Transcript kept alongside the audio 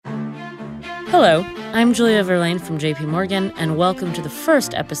Hello, I'm Julia Verlaine from JP Morgan, and welcome to the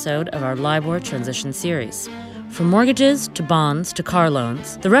first episode of our LIBOR Transition Series. From mortgages to bonds to car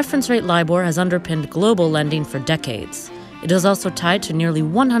loans, the reference rate LIBOR has underpinned global lending for decades. It is also tied to nearly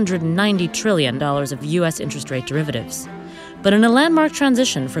 $190 trillion of U.S. interest rate derivatives. But in a landmark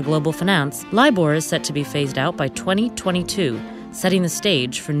transition for global finance, LIBOR is set to be phased out by 2022, setting the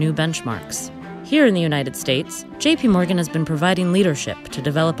stage for new benchmarks. Here in the United States, JP Morgan has been providing leadership to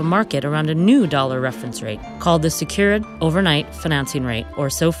develop a market around a new dollar reference rate called the Secured Overnight Financing Rate, or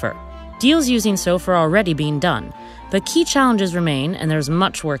SOFR. Deals using SOFR are already being done, but key challenges remain and there's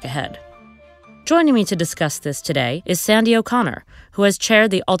much work ahead. Joining me to discuss this today is Sandy O'Connor, who has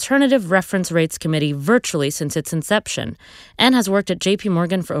chaired the Alternative Reference Rates Committee virtually since its inception and has worked at JP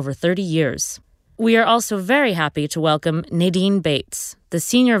Morgan for over 30 years. We are also very happy to welcome Nadine Bates, the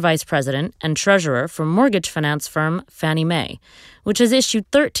Senior Vice President and Treasurer for mortgage finance firm Fannie Mae, which has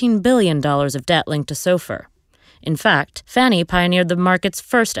issued $13 billion of debt linked to SOFR. In fact, Fannie pioneered the market's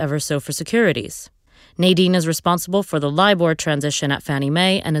first ever SOFR securities. Nadine is responsible for the LIBOR transition at Fannie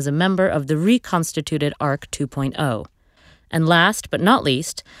Mae and is a member of the reconstituted ARRC 2.0. And last but not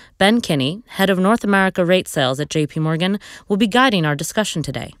least, Ben Kinney, head of North America rate sales at JP Morgan, will be guiding our discussion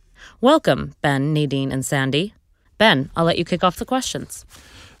today. Welcome, Ben, Nadine, and Sandy. Ben, I'll let you kick off the questions.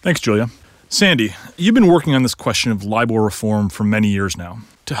 Thanks, Julia. Sandy, you've been working on this question of LIBOR reform for many years now.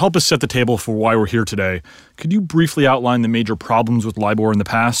 To help us set the table for why we're here today, could you briefly outline the major problems with LIBOR in the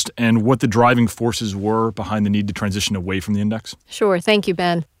past and what the driving forces were behind the need to transition away from the index? Sure. Thank you,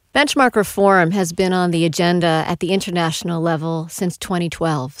 Ben. Benchmark reform has been on the agenda at the international level since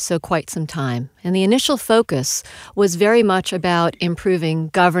 2012, so quite some time. And the initial focus was very much about improving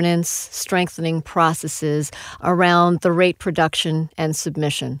governance, strengthening processes around the rate production and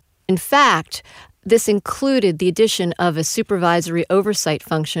submission. In fact, this included the addition of a supervisory oversight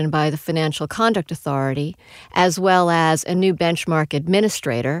function by the Financial Conduct Authority, as well as a new benchmark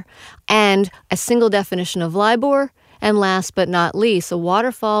administrator, and a single definition of LIBOR, and last but not least, a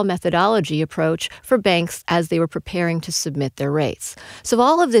waterfall methodology approach for banks as they were preparing to submit their rates. So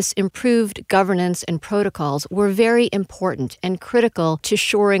all of this improved governance and protocols were very important and critical to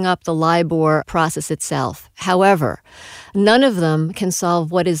shoring up the LIBOR process itself. However, none of them can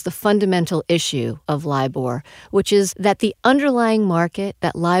solve what is the fundamental issue of LIBOR, which is that the underlying market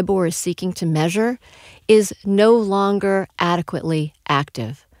that LIBOR is seeking to measure is no longer adequately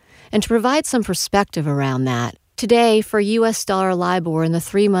active. And to provide some perspective around that, today, for U.S. dollar LIBOR in the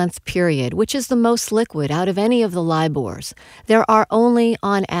 3-month period, which is the most liquid out of any of the LIBORs, there are only,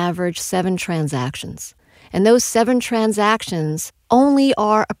 on average, 7 transactions. And those 7 transactions only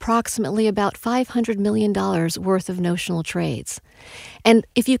are approximately about $500 million worth of notional trades. And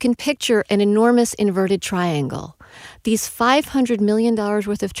if you can picture an enormous inverted triangle, these $500 million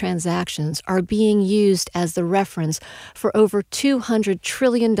worth of transactions are being used as the reference for over $200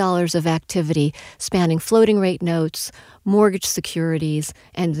 trillion of activity spanning floating rate notes, mortgage securities,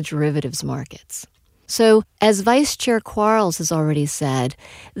 and the derivatives markets. So, as Vice Chair Quarles has already said,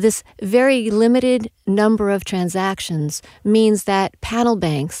 this very limited number of transactions means that panel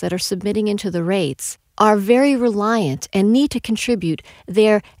banks that are submitting into the rates are very reliant and need to contribute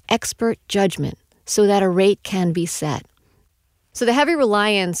their expert judgment so that a rate can be set. So the heavy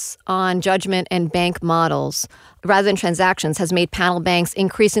reliance on judgment and bank models rather than transactions has made panel banks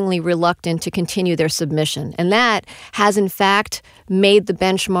increasingly reluctant to continue their submission. And that has, in fact, made the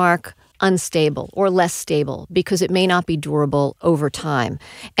benchmark unstable or less stable because it may not be durable over time.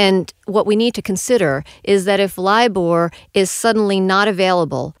 And what we need to consider is that if LIBOR is suddenly not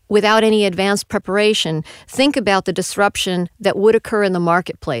available without any advanced preparation, think about the disruption that would occur in the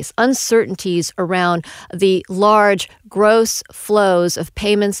marketplace, uncertainties around the large gross flows of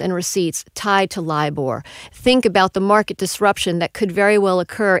payments and receipts tied to LIBOR. Think about the market disruption that could very well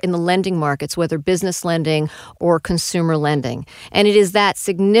occur in the lending markets, whether business lending or consumer lending. And it is that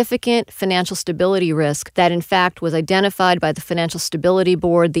significant financial stability risk that, in fact, was identified by the Financial Stability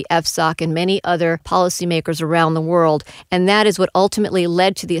Board, the FSOC, and many other policymakers around the world. And that is what ultimately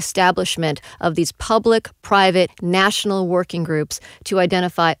led to the establishment of these public, private, national working groups to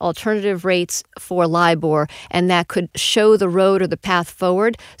identify alternative rates for LIBOR, and that could show the road or the path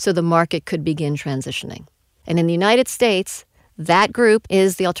forward so the market could begin transitioning. And in the United States, that group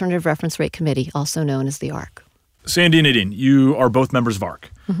is the Alternative Reference Rate Committee, also known as the ARRC. Sandy and Nadine, you are both members of ARRC.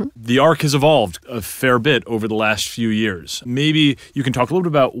 Mm-hmm. The ARRC has evolved a fair bit over the last few years. Maybe you can talk a little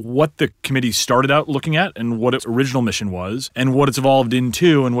bit about what the committee started out looking at and what its original mission was and what it's evolved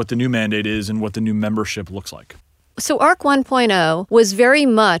into and what the new mandate is and what the new membership looks like. So ARC 1.0 was very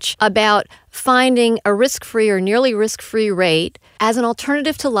much about finding a risk-free or nearly risk-free rate as an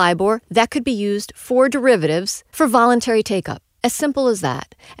alternative to LIBOR that could be used for derivatives for voluntary take-up. As simple as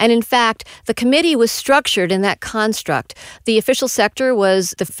that. And in fact, the committee was structured in that construct. The official sector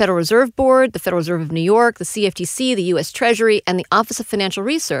was the Federal Reserve Board, the Federal Reserve of New York, the CFTC, the U.S. Treasury, and the Office of Financial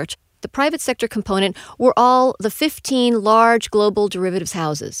Research. The private sector component were all the 15 large global derivatives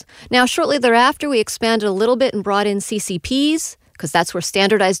houses. Now, shortly thereafter, we expanded a little bit and brought in CCPs, because that's where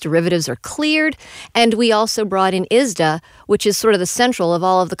standardized derivatives are cleared. And we also brought in ISDA, which is sort of the central of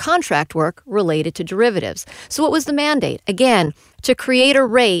all of the contract work related to derivatives. So what was the mandate? Again, to create a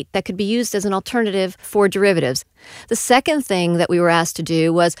rate that could be used as an alternative for derivatives. The second thing that we were asked to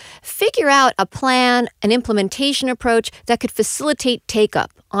do was figure out a plan, an implementation approach that could facilitate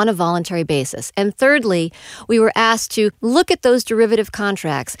take-up on a voluntary basis. And thirdly, we were asked to look at those derivative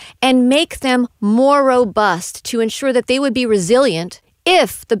contracts and make them more robust to ensure that they would be resilient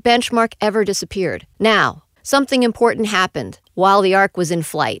if the benchmark ever disappeared. Now, something important happened while the ARC was in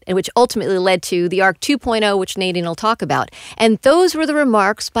flight, and which ultimately led to the ARC 2.0, which Nadine will talk about. And those were the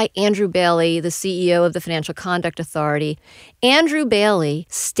remarks by Andrew Bailey, the CEO of the Financial Conduct Authority. Andrew Bailey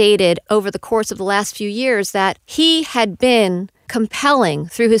stated over the course of the last few years that he had been compelling,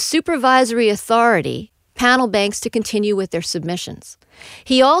 through his supervisory authority, panel banks to continue with their submissions.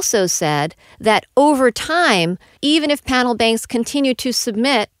 He also said that over time, even if panel banks continue to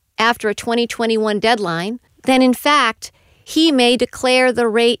submit after a 2021 deadline, then in fact, he may declare the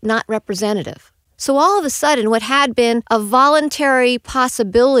rate not representative. So all of a sudden, what had been a voluntary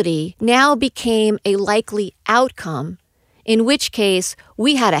possibility now became a likely outcome, in which case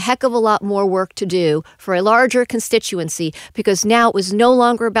we had a heck of a lot more work to do for a larger constituency, because now it was no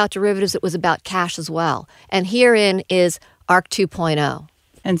longer about derivatives, it was about cash as well. And herein is ARC 2.0.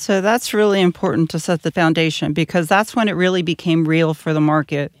 And so that's really important to set the foundation, because that's when it really became real for the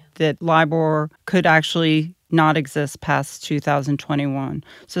market that LIBOR could actually not exist past 2021.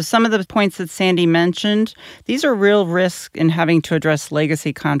 So some of the points that Sandy mentioned, these are real risks in having to address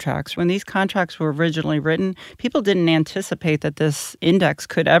legacy contracts. When these contracts were originally written, people didn't anticipate that this index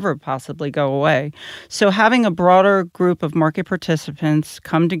could ever possibly go away. So having a broader group of market participants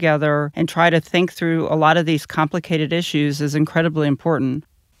come together and try to think through a lot of these complicated issues is incredibly important.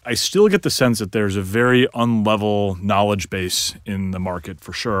 I still get the sense that there's a very unlevel knowledge base in the market,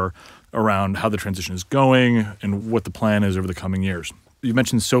 for sure, around how the transition is going and what the plan is over the coming years. You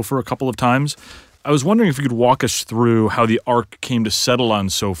mentioned SOFR a couple of times. I was wondering if you could walk us through how the ARC came to settle on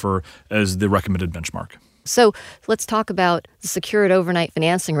SOFR as the recommended benchmark. So let's talk about the secured overnight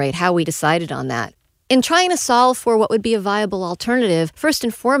financing rate, how we decided on that. In trying to solve for what would be a viable alternative, first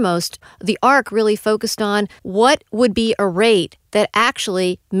and foremost, the ARC really focused on what would be a rate that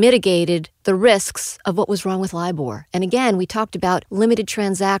actually mitigated the risks of what was wrong with LIBOR. And again, we talked about limited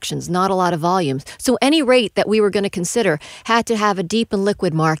transactions, not a lot of volumes. So any rate that we were going to consider had to have a deep and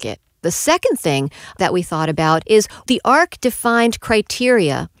liquid market. The second thing that we thought about is the ARC defined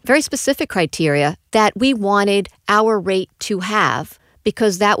criteria, very specific criteria, that we wanted our rate to have,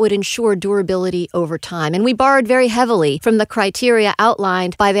 because that would ensure durability over time. And we borrowed very heavily from the criteria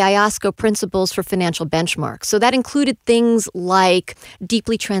outlined by the IOSCO principles for financial benchmarks. So that included things like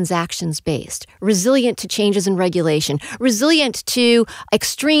deeply transactions-based, resilient to changes in regulation, resilient to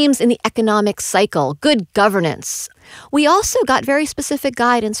extremes in the economic cycle, good governance. We also got very specific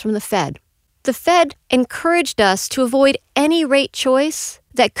guidance from the Fed. The Fed encouraged us to avoid any rate choice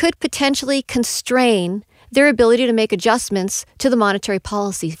that could potentially constrain their ability to make adjustments to the monetary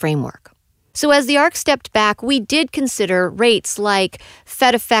policy framework. So as the ARC stepped back, we did consider rates like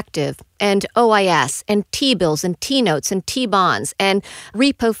Fed effective and OIS and T-bills and T-notes and T-bonds and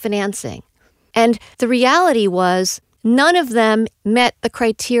repo financing. And the reality was none of them met the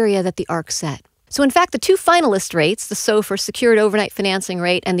criteria that the ARC set. So in fact, the two finalist rates, the SOFR, secured overnight financing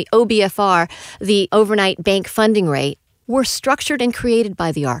rate, and the OBFR, the overnight bank funding rate, were structured and created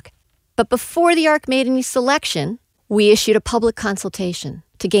by the ARC. But before the ARC made any selection, we issued a public consultation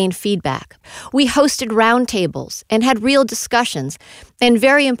to gain feedback. We hosted roundtables and had real discussions. And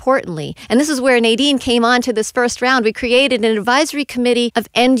very importantly, and this is where Nadine came on to this first round, we created an advisory committee of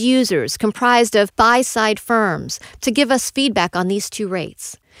end users comprised of buy-side firms to give us feedback on these two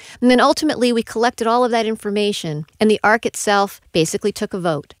rates. And then ultimately, we collected all of that information, and the ARC itself basically took a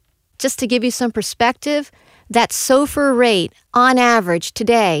vote. Just to give you some perspective, that SOFR rate, on average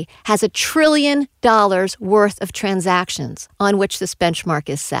today, has $1 trillion worth of transactions on which this benchmark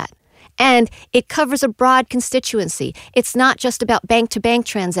is set. And it covers a broad constituency. It's not just about bank-to-bank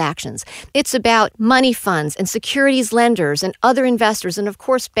transactions. It's about money funds and securities lenders and other investors and, of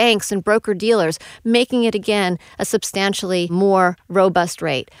course, banks and broker-dealers, making it, again, a substantially more robust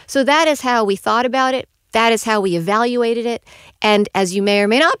rate. So that is how we thought about it. That is how we evaluated it. And as you may or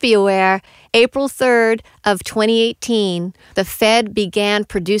may not be aware, April 3rd of 2018, the Fed began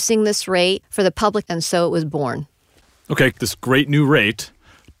producing this rate for the public, and so it was born. Okay, this great new rate,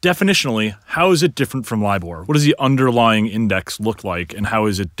 definitionally, how is it different from LIBOR? What does the underlying index look like, and how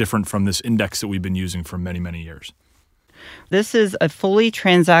is it different from this index that we've been using for many, many years? This is a fully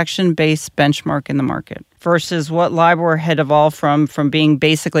transaction-based benchmark in the market versus what LIBOR had evolved from being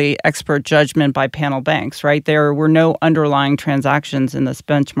basically expert judgment by panel banks, right? There were no underlying transactions in this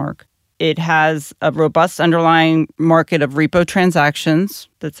benchmark. It has a robust underlying market of repo transactions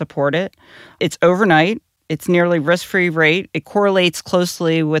that support it. It's overnight. It's nearly risk-free rate. It correlates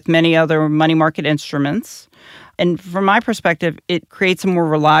closely with many other money market instruments. And from my perspective, it creates a more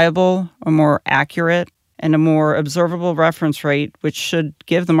reliable, a more accurate, and a more observable reference rate, which should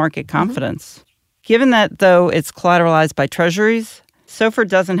give the market confidence. Given that, though, it's collateralized by treasuries, SOFR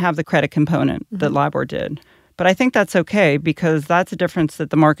doesn't have the credit component that LIBOR did. But I think that's okay because that's a difference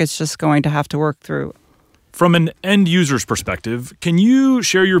that the market's just going to have to work through. From an end user's perspective, can you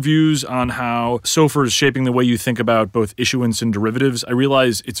share your views on how SOFR is shaping the way you think about both issuance and derivatives? I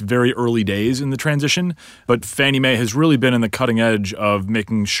realize it's very early days in the transition, but Fannie Mae has really been in the cutting edge of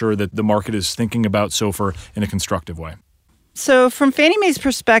making sure that the market is thinking about SOFR in a constructive way. So from Fannie Mae's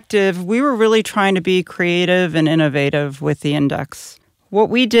perspective, we were really trying to be creative and innovative with the index. What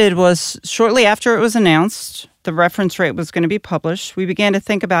we did was, shortly after it was announced, the reference rate was going to be published, we began to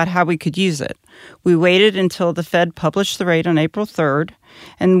think about how we could use it. We waited until the Fed published the rate on April 3rd,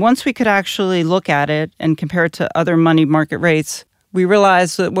 and once we could actually look at it and compare it to other money market rates, we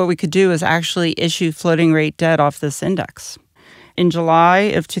realized that what we could do is actually issue floating rate debt off this index. In July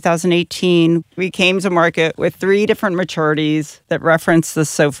of 2018, we came to market with 3 different maturities that reference the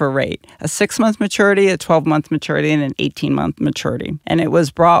SOFR rate, a 6-month maturity, a 12-month maturity, and an 18-month maturity. And it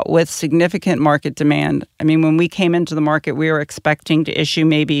was brought with significant market demand. I mean, when we came into the market, we were expecting to issue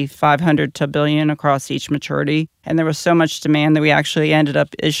maybe $500 to $1 billion across each maturity. And there was so much demand that we actually ended up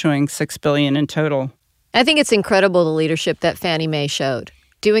issuing $6 billion in total. I think it's incredible the leadership that Fannie Mae showed.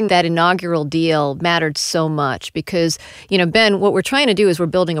 Doing that inaugural deal mattered so much because, Ben, what we're trying to do is we're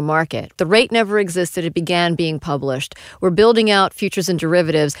building a market. The rate never existed. It began being published. We're building out futures and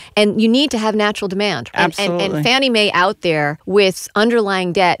derivatives, and you need to have natural demand. Absolutely. And Fannie Mae out there with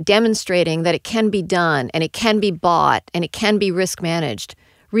underlying debt demonstrating that it can be done and it can be bought and it can be risk managed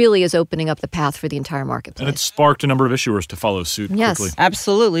really is opening up the path for the entire marketplace. And it sparked a number of issuers to follow suit quickly.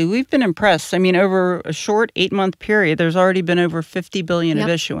 Absolutely. We've been impressed. I mean, over a short 8-month period, there's already been over $50 billion of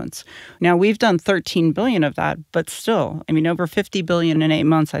issuance. Now, we've done $13 billion of that, but still, I mean, over $50 billion in 8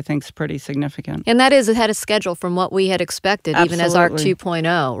 months, I think is pretty significant. And that is ahead of schedule from what we had expected, even as ARC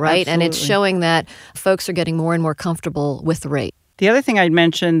 2.0, right? Absolutely. And it's showing that folks are getting more and more comfortable with the rate. The other thing I'd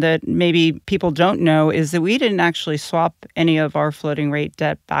mention that maybe people don't know is that we didn't actually swap any of our floating rate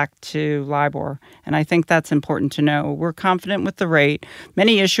debt back to LIBOR. And I think that's important to know. We're confident with the rate.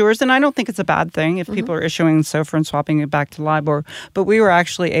 Many issuers, and I don't think it's a bad thing if people are issuing SOFR and swapping it back to LIBOR, but we were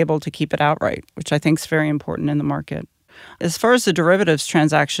actually able to keep it outright, which I think is very important in the market. As far as the derivatives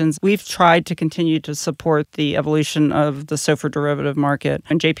transactions, we've tried to continue to support the evolution of the SOFR derivative market.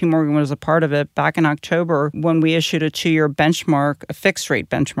 And JP Morgan was a part of it back in October when we issued a 2-year benchmark, a fixed rate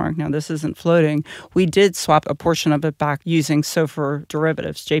benchmark. Now, this isn't floating. We did swap a portion of it back using SOFR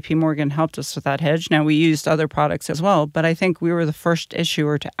derivatives. JP Morgan helped us with that hedge. Now, we used other products as well, but I think we were the first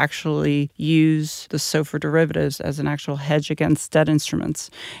issuer to actually use the SOFR derivatives as an actual hedge against debt instruments.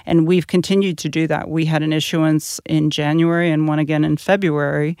 And we've continued to do that. We had an issuance in January and one again in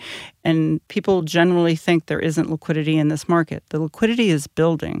February. And people generally think there isn't liquidity in this market. The liquidity is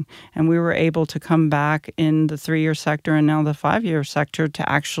building, and we were able to come back in the 3-year sector and now the 5-year sector to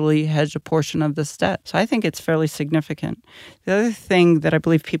actually hedge a portion of this debt. So I think it's fairly significant. The other thing that I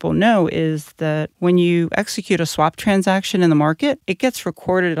believe people know is that when you execute a swap transaction in the market, it gets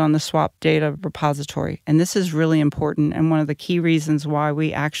recorded on the swap data repository. And this is really important and one of the key reasons why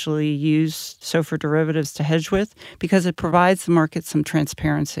we actually use SOFR derivatives to hedge with, because it provides the market some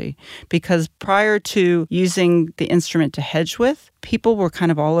transparency. Because prior to using the instrument to hedge with, people were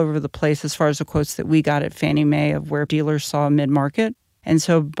kind of all over the place as far as the quotes that we got at Fannie Mae of where dealers saw mid-market. And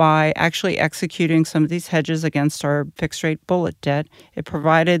so by actually executing some of these hedges against our fixed rate bullet debt, it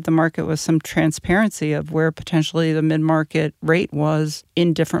provided the market with some transparency of where potentially the mid-market rate was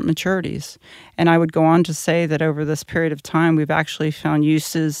in different maturities. And I would go on to say that over this period of time, we've actually found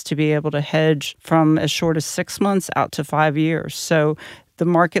uses to be able to hedge from as short as 6 months out to 5 years. So the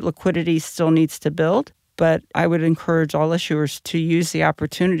market liquidity still needs to build. But I would encourage all issuers to use the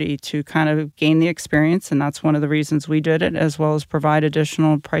opportunity to kind of gain the experience, and that's one of the reasons we did it, as well as provide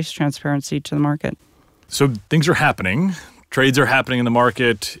additional price transparency to the market. So things are happening. Trades are happening in the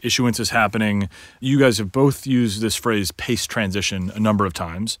market. Issuance is happening. You guys have both used this phrase pace transition a number of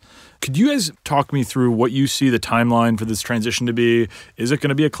times. Could you guys talk me through what you see the timeline for this transition to be? Is it going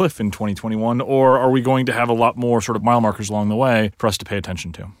to be a cliff in 2021, or are we going to have a lot more sort of mile markers along the way for us to pay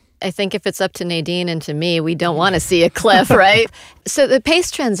attention to? I think if it's up to Nadine and to me, we don't want to see a cliff, right? So the pace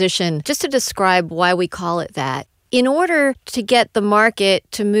transition, just to describe why we call it that, in order to get the market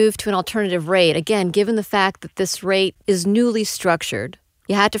to move to an alternative rate, again, given the fact that this rate is newly structured,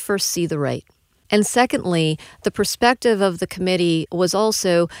 you had to first see the rate. And secondly, the perspective of the committee was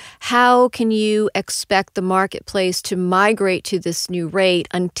also, how can you expect the marketplace to migrate to this new rate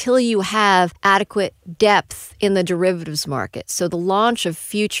until you have adequate depth in the derivatives market? So the launch of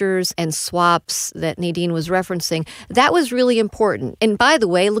futures and swaps that Nadine was referencing, that was really important. And by the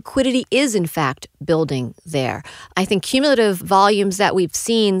way, liquidity is in fact building there. I think cumulative volumes that we've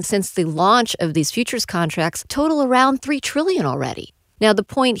seen since the launch of these futures contracts total around $3 trillion already. Now, the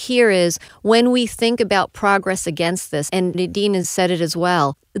point here is when we think about progress against this, and Nadine has said it as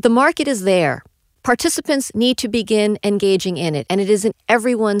well, the market is there. Participants need to begin engaging in it, and it is in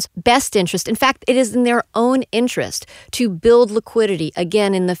everyone's best interest. In fact, it is in their own interest to build liquidity,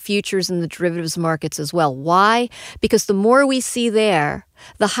 again, in the futures and the derivatives markets as well. Why? Because the more we see there,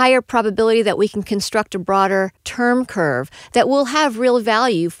 the higher probability that we can construct a broader term curve that will have real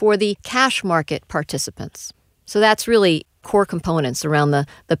value for the cash market participants. So that's really core components around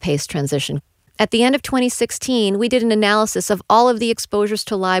the pace transition. At the end of 2016, we did an analysis of all of the exposures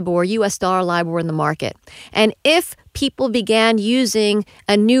to LIBOR, US dollar LIBOR in the market. And if people began using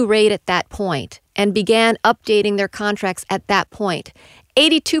a new rate at that point and began updating their contracts at that point,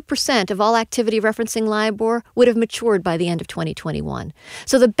 82% of all activity referencing LIBOR would have matured by the end of 2021.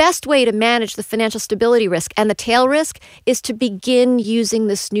 So the best way to manage the financial stability risk and the tail risk is to begin using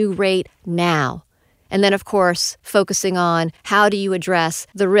this new rate now. And then, of course, focusing on how do you address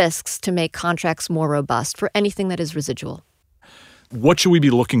the risks to make contracts more robust for anything that is residual. What should we be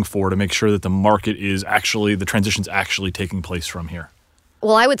looking for to make sure that the market is actually, the transition's actually taking place from here?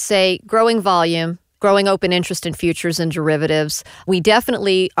 Well, I would say growing volume, growing open interest in futures and derivatives. We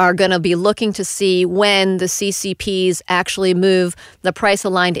definitely are going to be looking to see when the CCPs actually move the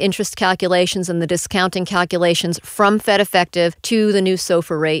price-aligned interest calculations and the discounting calculations from Fed effective to the new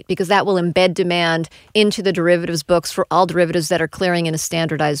SOFR rate, because that will embed demand into the derivatives books for all derivatives that are clearing in a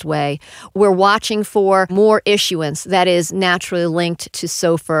standardized way. We're watching for more issuance that is naturally linked to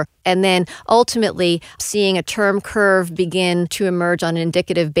SOFR, and then ultimately seeing a term curve begin to emerge on an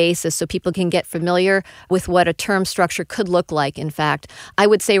indicative basis so people can get familiar with what a term structure could look like. In fact, I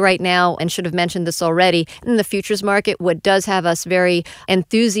would say right now, and should have mentioned this already, in the futures market, what does have us very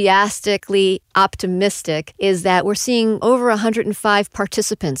enthusiastically optimistic is that we're seeing over 105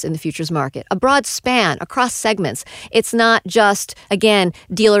 participants in the futures market, a broad span across segments. It's not just, again,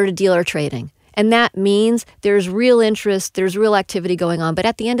 dealer-to-dealer trading. And that means there's real interest, there's real activity going on. But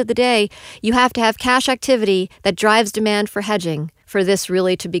at the end of the day, you have to have cash activity that drives demand for hedging for this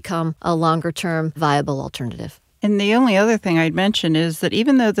really to become a longer-term viable alternative. And the only other thing I'd mention is that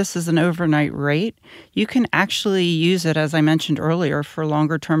even though this is an overnight rate, you can actually use it, as I mentioned earlier, for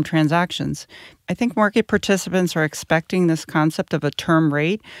longer-term transactions. I think market participants are expecting this concept of a term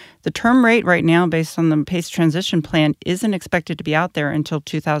rate. The term rate right now, based on the PACE transition plan, isn't expected to be out there until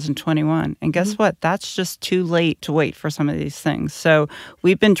 2021. And guess what? That's just too late to wait for some of these things. So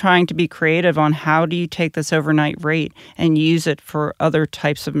we've been trying to be creative on how do you take this overnight rate and use it for other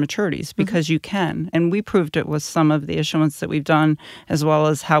types of maturities, because you can. And we proved it with some of the issuance that we've done, as well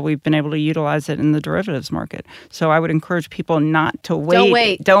as how we've been able to utilize it in the derivatives market. So I would encourage people not to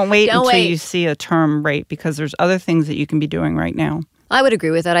wait. Don't wait until you see a term rate, because there's other things that you can be doing right now. I would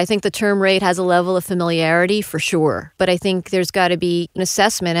agree with that. I think the term rate has a level of familiarity for sure. But I think there's got to be an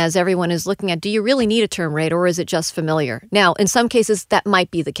assessment as everyone is looking at, do you really need a term rate or is it just familiar? Now, in some cases, that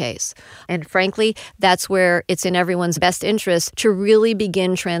might be the case. And frankly, that's where it's in everyone's best interest to really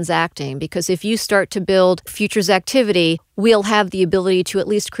begin transacting. Because if you start to build futures activity, we'll have the ability to at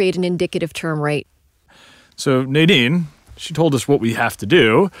least create an indicative term rate. So Nadine, She told us what we have to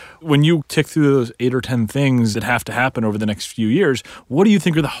do. When you tick through those 8 or 10 things that have to happen over the next few years, what do you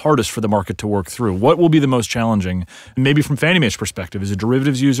think are the hardest for the market to work through? What will be the most challenging? Maybe from Fannie Mae's perspective, as a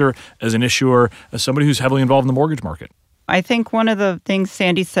derivatives user, as an issuer, as somebody who's heavily involved in the mortgage market. I think one of the things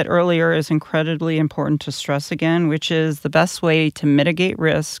Sandy said earlier is incredibly important to stress again, which is the best way to mitigate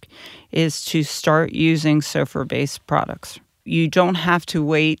risk is to start using SOFR-based products. You don't have to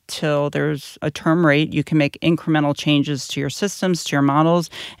wait till there's a term rate. You can make incremental changes to your systems, to your models.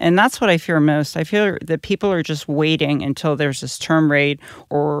 And that's what I fear most. I fear that people are just waiting until there's this term rate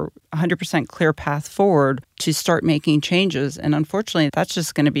or 100% clear path forward to start making changes. And unfortunately, that's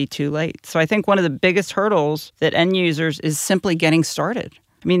just going to be too late. So I think one of the biggest hurdles that end users is simply getting started.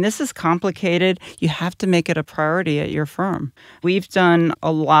 I mean, this is complicated. You have to make it a priority at your firm. We've done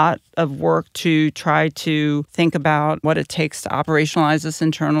a lot of work to try to think about what it takes to operationalize this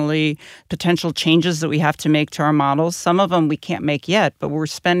internally, potential changes that we have to make to our models. Some of them we can't make yet, but we're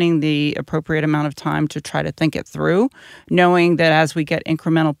spending the appropriate amount of time to try to think it through, knowing that as we get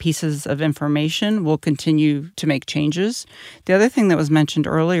incremental pieces of information, we'll continue to make changes. The other thing that was mentioned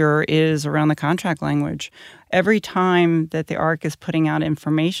earlier is around the contract language. Every time that the ARC is putting out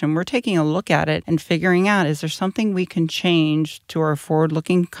information, we're taking a look at it and figuring out, is there something we can change to our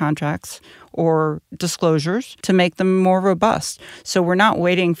forward-looking contracts or disclosures to make them more robust? So we're not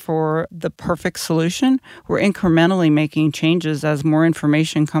waiting for the perfect solution. We're incrementally making changes as more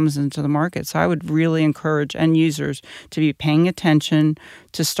information comes into the market. So I would really encourage end users to be paying attention,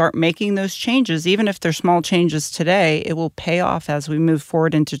 to start making those changes. Even if they're small changes today, it will pay off as we move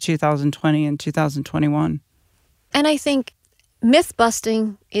forward into 2020 and 2021. And I think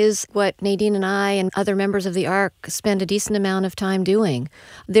myth-busting is what Nadine and I and other members of the ARC spend a decent amount of time doing.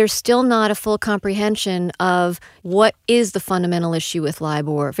 There's still not a full comprehension of what is the fundamental issue with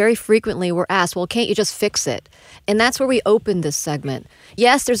LIBOR. Very frequently we're asked, well, can't you just fix it? And that's where we open this segment.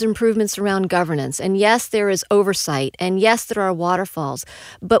 Yes, there's improvements around governance, and yes, there is oversight, and yes, there are waterfalls,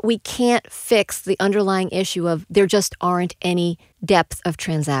 but we can't fix the underlying issue of there just aren't any depth of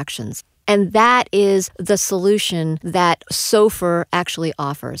transactions. And that is the solution that SOFR actually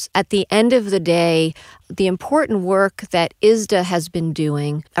offers. At the end of the day, the important work that ISDA has been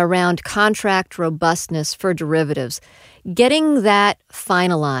doing around contract robustness for derivatives, getting that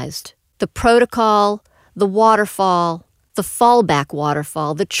finalized, the protocol, the waterfall, the fallback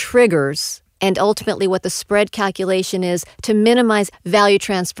waterfall, the triggers, and ultimately what the spread calculation is to minimize value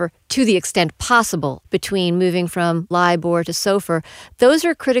transfer to the extent possible between moving from LIBOR to SOFR, those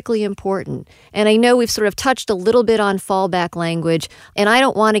are critically important. And I know we've sort of touched a little bit on fallback language, and I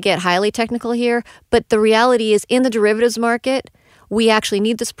don't want to get highly technical here, but the reality is in the derivatives market, we actually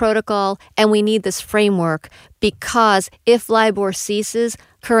need this protocol and we need this framework because if LIBOR ceases,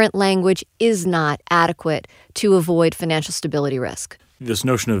 current language is not adequate to avoid financial stability risk. This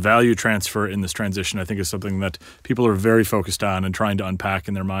notion of value transfer in this transition, I think, is something that people are very focused on and trying to unpack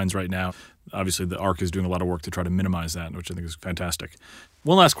in their minds right now. Obviously, the ARC is doing a lot of work to try to minimize that, which I think is fantastic.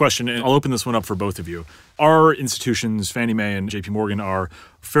 One last question, and I'll open this one up for both of you. Our institutions, Fannie Mae and JP Morgan, are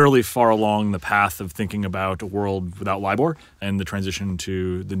fairly far along the path of thinking about a world without LIBOR and the transition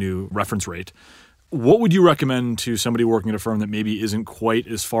to the new reference rate. What would you recommend to somebody working at a firm that maybe isn't quite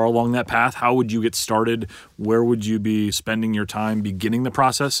as far along that path? How would you get started? Where would you be spending your time beginning the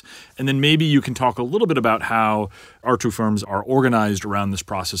process? And then maybe you can talk a little bit about how our two firms are organized around this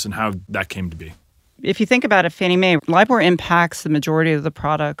process and how that came to be. If you think about it, Fannie Mae, LIBOR impacts the majority of the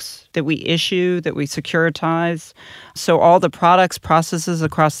products that we issue, that we securitize. So all the products, processes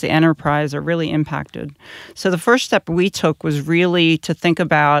across the enterprise are really impacted. So the first step we took was really to think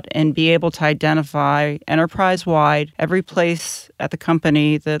about and be able to identify enterprise-wide every place at the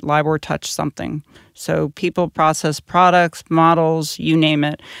company that LIBOR touched something. So people, process, products, models, you name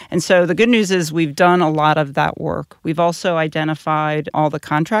it. And so the good news is we've done a lot of that work. We've also identified all the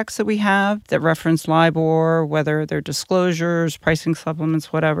contracts that we have that reference LIBOR, whether they're disclosures, pricing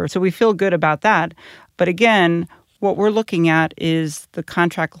supplements, whatever. So we feel good about that. But again, what we're looking at is the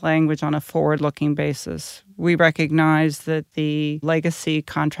contract language on a forward-looking basis. We recognize that the legacy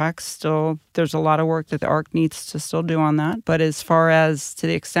contracts still, there's a lot of work that the ARC needs to still do on that. But as far as to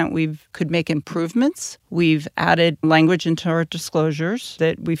the extent we could make improvements, we've added language into our disclosures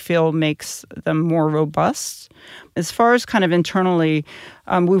that we feel makes them more robust. As far as kind of internally,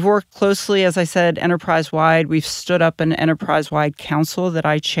 we've worked closely, as I said, enterprise-wide. We've stood up an enterprise-wide council that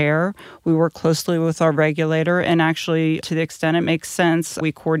I chair. We work closely with our regulator, and actually, to the extent it makes sense,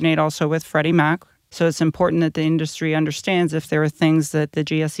 we coordinate also with Freddie Mac. So it's important that the industry understands if there are things that the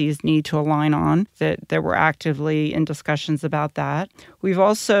GSEs need to align on, that we're actively in discussions about that. We've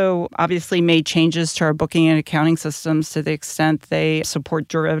also obviously made changes to our booking and accounting systems to the extent they support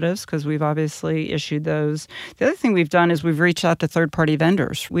derivatives, because we've obviously issued those. The other thing we've done is we've reached out to third-party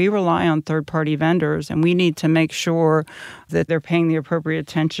vendors. We rely on third-party vendors, and we need to make sure that they're paying the appropriate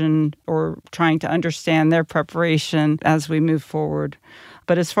attention or trying to understand their preparation as we move forward.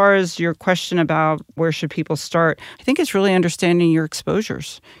 But as far as your question about where should people start, I think it's really understanding your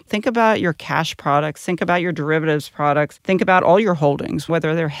exposures. Think about your cash products. Think about your derivatives products. Think about all your holdings,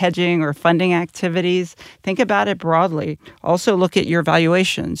 whether they're hedging or funding activities. Think about it broadly. Also look at your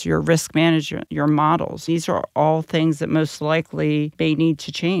valuations, your risk management, your models. These are all things that most likely may need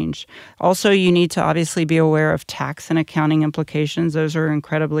to change. Also, you need to obviously be aware of tax and accounting implications. Those are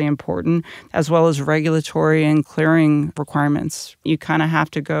incredibly important, as well as regulatory and clearing requirements. You kind of have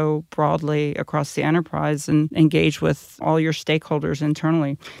to go broadly across the enterprise and engage with all your stakeholders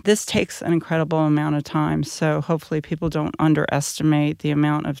internally. This takes an incredible amount of time, so hopefully people don't underestimate the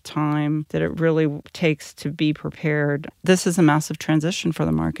amount of time that it really takes to be prepared. This is a massive transition for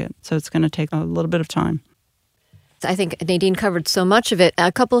the market, so it's going to take a little bit of time. I think Nadine covered so much of it.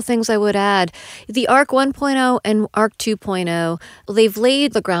 A couple of things I would add. The ARC 1.0 and ARC 2.0, they've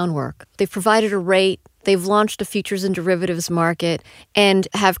laid the groundwork. They've provided a rate. They've launched a futures and derivatives market and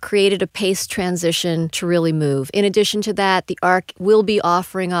have created a paced transition to really move. In addition to that, the ARC will be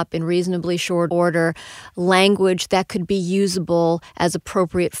offering up in reasonably short order language that could be usable as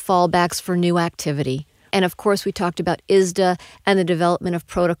appropriate fallbacks for new activity. And of course, we talked about ISDA and the development of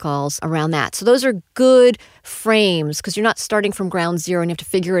protocols around that. So those are good frames because you're not starting from ground zero and you have to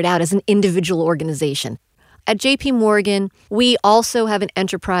figure it out as an individual organization. At JP Morgan, we also have an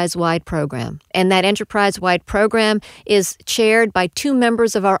enterprise-wide program, and that enterprise-wide program is chaired by 2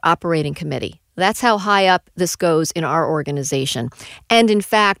 members of our operating committee. That's how high up this goes in our organization. And in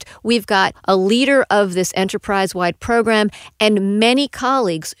fact, we've got a leader of this enterprise-wide program and many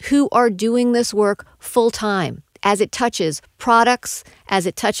colleagues who are doing this work full-time, as it touches products, as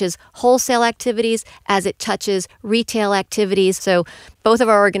it touches wholesale activities, as it touches retail activities. So both of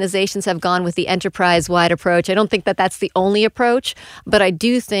our organizations have gone with the enterprise-wide approach. I don't think that that's the only approach, but I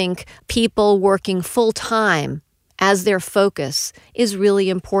do think people working full-time as their focus is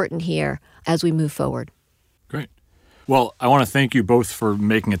really important here as we move forward. Great. Well, I want to thank you both for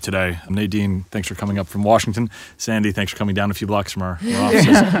making it today. Nadine, thanks for coming up from Washington. Sandy, thanks for coming down a few blocks from our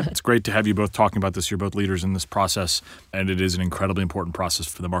offices. It's great to have you both talking about this. You're both leaders in this process, and it is an incredibly important process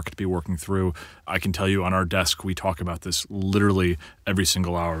for the market to be working through. I can tell you on our desk, we talk about this literally every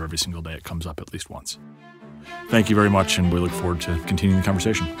single hour, every single day. It comes up at least once. Thank you very much, and we look forward to continuing the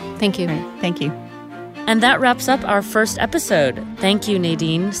conversation. Thank you. Thank you. And that wraps up our first episode. Thank you,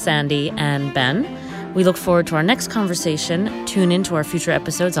 Nadine, Sandy, and Ben. We look forward to our next conversation. Tune in to our future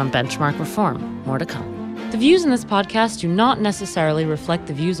episodes on benchmark reform. More to come. The views in this podcast do not necessarily reflect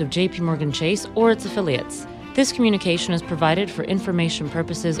the views of JP Morgan Chase or its affiliates. This communication is provided for information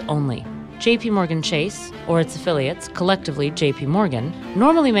purposes only. JP Morgan Chase, or its affiliates, collectively JP Morgan,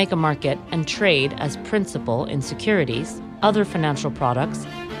 normally make a market and trade as principal in securities, other financial products,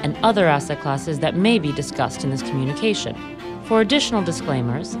 and other asset classes that may be discussed in this communication. For additional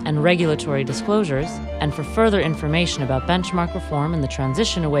disclaimers and regulatory disclosures, and for further information about benchmark reform and the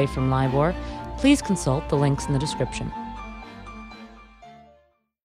transition away from LIBOR, please consult the links in the description.